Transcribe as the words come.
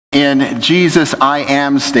in Jesus' I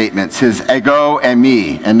am statements, his ego and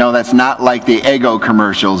me. And no, that's not like the ego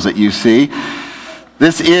commercials that you see.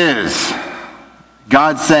 This is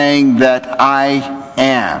God saying that I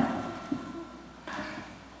am.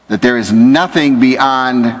 That there is nothing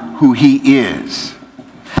beyond who he is.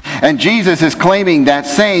 And Jesus is claiming that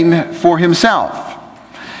same for himself.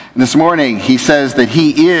 And this morning he says that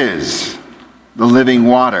he is the living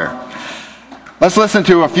water. Let's listen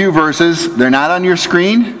to a few verses. They're not on your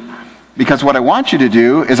screen. Because what I want you to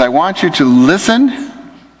do is I want you to listen,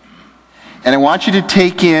 and I want you to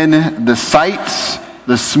take in the sights,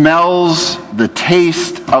 the smells, the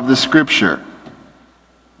taste of the Scripture.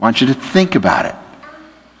 I want you to think about it.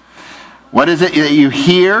 What is it that you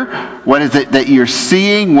hear? What is it that you're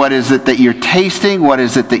seeing? What is it that you're tasting? What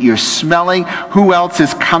is it that you're smelling? Who else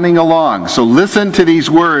is coming along? So listen to these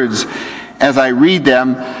words as I read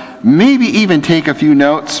them. Maybe even take a few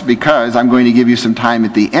notes, because I'm going to give you some time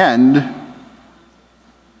at the end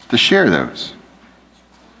to share those.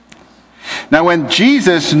 Now, when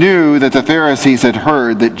Jesus knew that the Pharisees had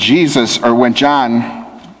heard that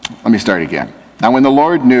Now, when the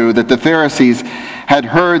Lord knew that the Pharisees had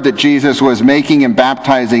heard that Jesus was making and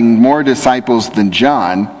baptizing more disciples than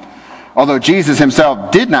John, although Jesus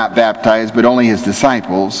himself did not baptize, but only his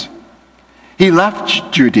disciples, he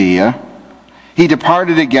left Judea. He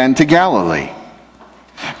departed again to Galilee.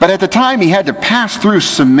 But at the time he had to pass through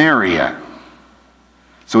Samaria.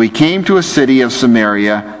 So he came to a city of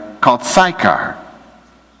Samaria called Sychar,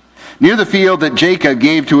 near the field that Jacob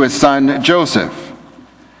gave to his son Joseph.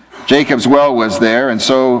 Jacob's well was there, and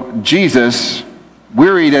so Jesus,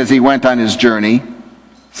 wearied as he went on his journey,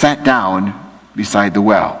 sat down beside the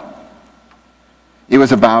well. It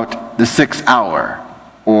was about the 6th hour,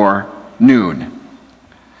 or noon.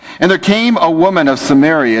 And there came a woman of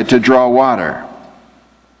Samaria to draw water.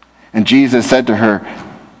 And Jesus said to her,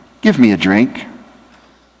 "Give me a drink."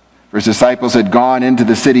 For his disciples had gone into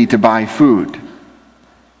the city to buy food.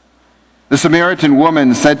 The Samaritan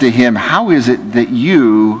woman said to him, "How is it that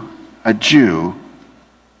you, a Jew,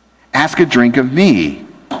 ask a drink of me,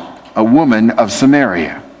 a woman of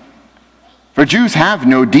Samaria? For Jews have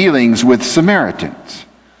no dealings with Samaritans."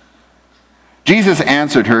 Jesus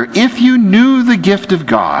answered her, "If you knew the gift of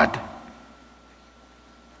God,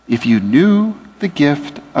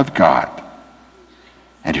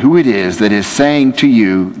 and who it is that is saying to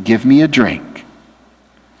you, 'Give me a drink,'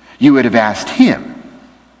 you would have asked him,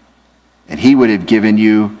 and he would have given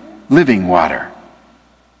you living water."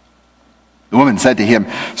 The woman said to him,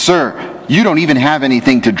 "Sir, you don't even have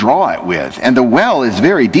anything to draw it with, and the well is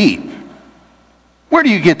very deep. Where do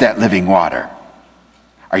you get that living water?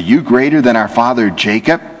 Are you greater than our father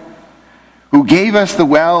Jacob, who gave us the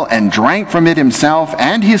well and drank from it himself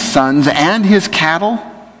and his sons and his cattle?"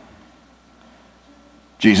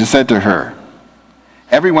 Jesus said to her,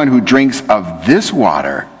 "Everyone who drinks of this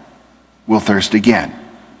water will thirst again.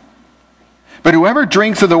 But whoever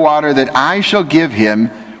drinks of the water that I shall give him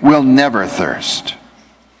will never thirst.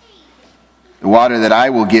 The water that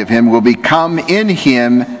I will give him will become in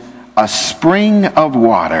him a spring of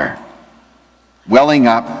water, welling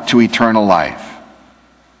up to eternal life."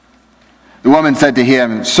 The woman said to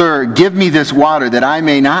him, "Sir, give me this water that I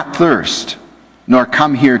may not thirst, nor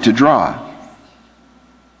come here to draw."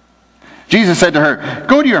 Jesus said to her,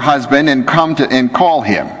 "Go to your husband and call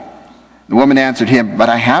him." The woman answered him, "But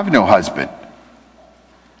I have no husband."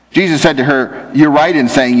 Jesus said to her, "You're right in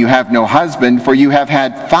saying you have no husband, for you have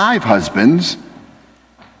had 5 husbands,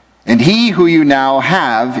 and he who you now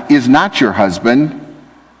have is not your husband.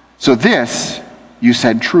 So this you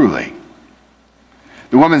said truly."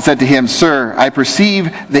 The woman said to him, "Sir, I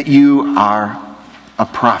perceive that you are a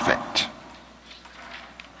prophet.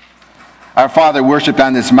 Our father worshipped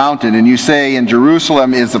on this mountain, and you say in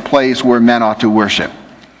Jerusalem is the place where men ought to worship."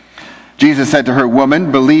 Jesus said to her,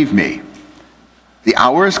 "Woman, believe me, the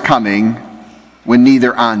hour is coming when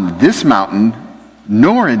neither on this mountain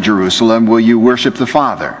nor in Jerusalem will you worship the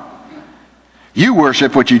Father. You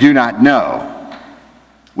worship what you do not know.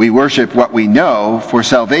 We worship what we know, for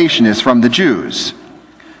salvation is from the Jews.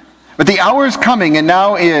 But the hour is coming, and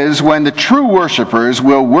now is, when the true worshipers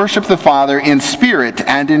will worship the Father in spirit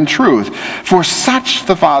and in truth, for such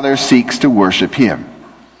the Father seeks to worship him.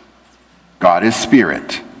 God is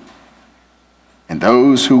spirit, and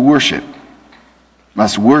those who worship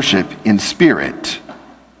must worship in spirit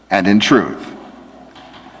and in truth."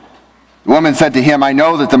 The woman said to him, "I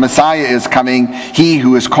know that the Messiah is coming, he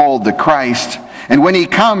who is called the Christ, and when he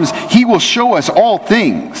comes, he will show us all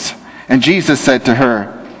things." And Jesus said to her,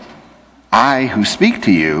 "I who speak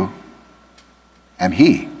to you am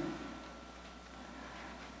he."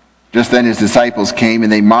 Just then his disciples came,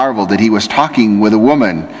 and they marveled that he was talking with a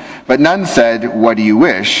woman. But none said, "What do you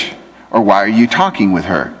wish?" or "Why are you talking with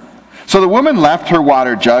her?" So the woman left her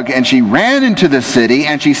water jug, and she ran into the city,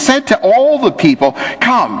 and she said to all the people,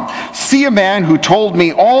 "Come, see a man who told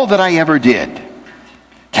me all that I ever did.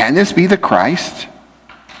 Can this be the Christ?"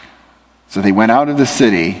 So they went out of the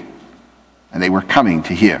city, and they were coming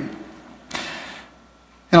to him.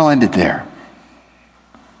 And I'll end it there.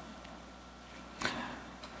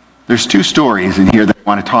 There's two stories in here that I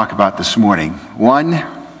want to talk about this morning. One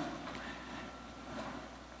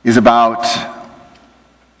is about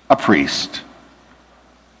a priest,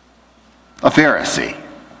 a Pharisee.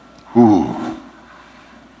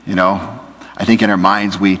 I think in our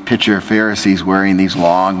minds we picture Pharisees wearing these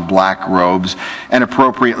long black robes, and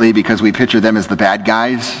appropriately because we picture them as the bad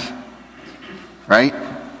guys, right?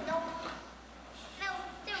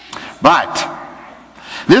 But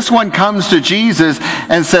this one comes to Jesus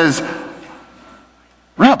and says,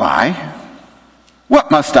 "Rabbi,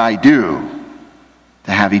 what must I do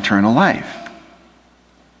to have eternal life?"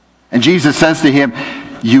 And Jesus says to him,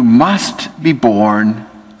 "You must be born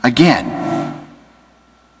again."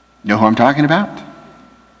 You know who I'm talking about?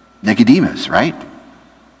 Nicodemus, right?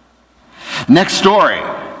 Next story.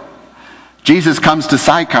 Jesus comes to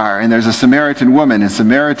Sychar, and there's a Samaritan woman, and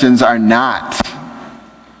Samaritans are not,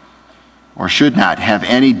 or should not, have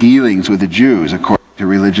any dealings with the Jews according to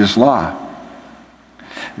religious law.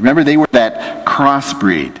 Remember, they were that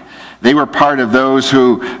crossbreed. They were part of those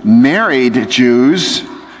who married Jews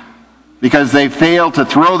because they failed to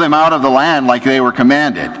throw them out of the land like they were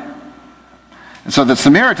commanded. And so the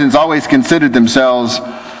Samaritans always considered themselves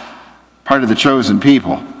part of the chosen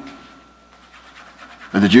people.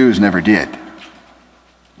 But the Jews never did.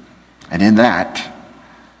 And in that,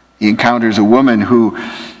 he encounters a woman who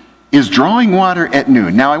is drawing water at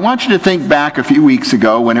noon. Now, I want you to think back a few weeks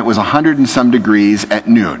ago when it was 100 and some degrees at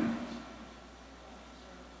noon.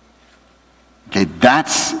 Okay,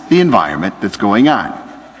 that's the environment that's going on.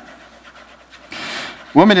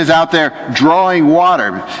 Woman is out there drawing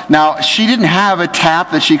water. Now, she didn't have a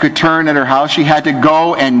tap that she could turn at her house. She had to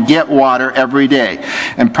go and get water every day,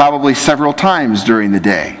 and probably several times during the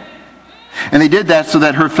day. And they did that so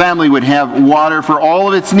that her family would have water for all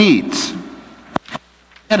of its needs. She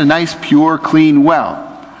had a nice, pure, clean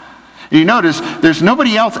well. And you notice there's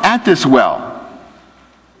nobody else at this well.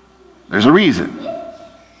 There's a reason.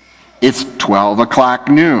 It's 12 o'clock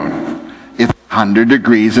noon. It's 100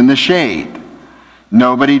 degrees in the shade.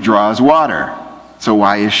 Nobody draws water. So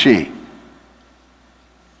why is she?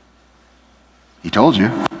 He told you.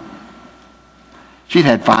 She'd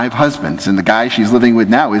had 5 husbands, and the guy she's living with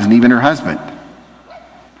now isn't even her husband.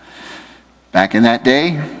 Back in that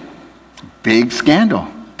day, big scandal,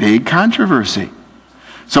 big controversy.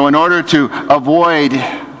 So in order to avoid,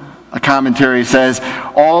 a commentary says,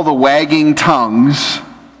 all the wagging tongues,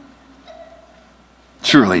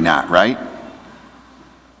 surely not, right?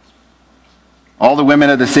 All the women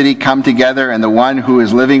of the city come together, and the one who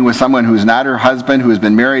is living with someone who's not her husband, who has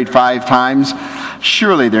been married 5 times,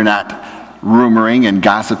 surely they're not rumoring and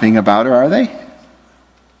gossiping about her, are they?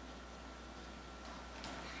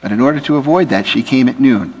 But in order to avoid that, she came at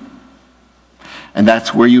noon. And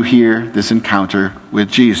that's where you hear this encounter with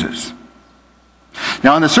Jesus.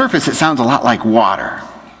 Now, on the surface, it sounds a lot like water.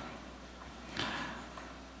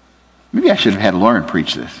 Maybe I should have had Lauren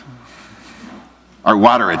preach this. Our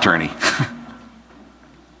water attorney.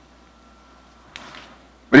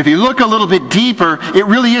 But if you look a little bit deeper, it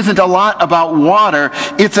really isn't a lot about water.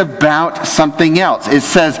 It's about something else. It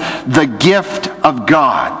says the gift of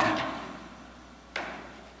God.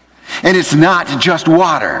 And it's not just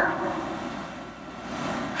water.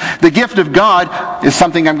 The gift of God is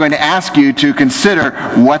something I'm going to ask you to consider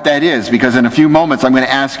what that is, because in a few moments I'm going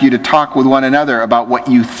to ask you to talk with one another about what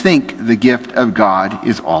you think the gift of God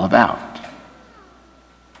is all about.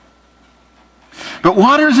 But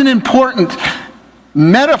water is an important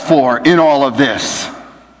metaphor in all of this.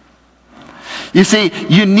 You see,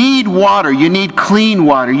 you need water, you need clean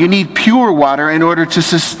water, you need pure water in order to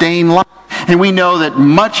sustain life. And we know that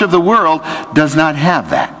much of the world does not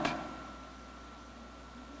have that.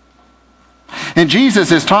 And Jesus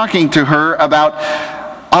is talking to her about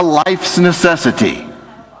a life's necessity,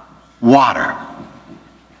 water.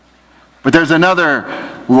 But there's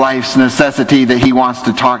another life's necessity that he wants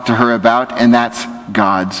to talk to her about, and that's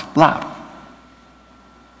God's love.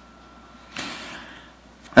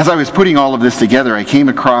 As I was putting all of this together, I came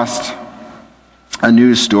across a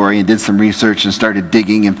news story and did some research and started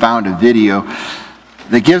digging and found a video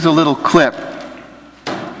that gives a little clip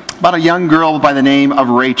about a young girl by the name of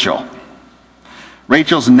Rachel.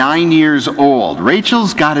 Rachel's 9 years old.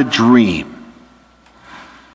 Rachel's got a dream.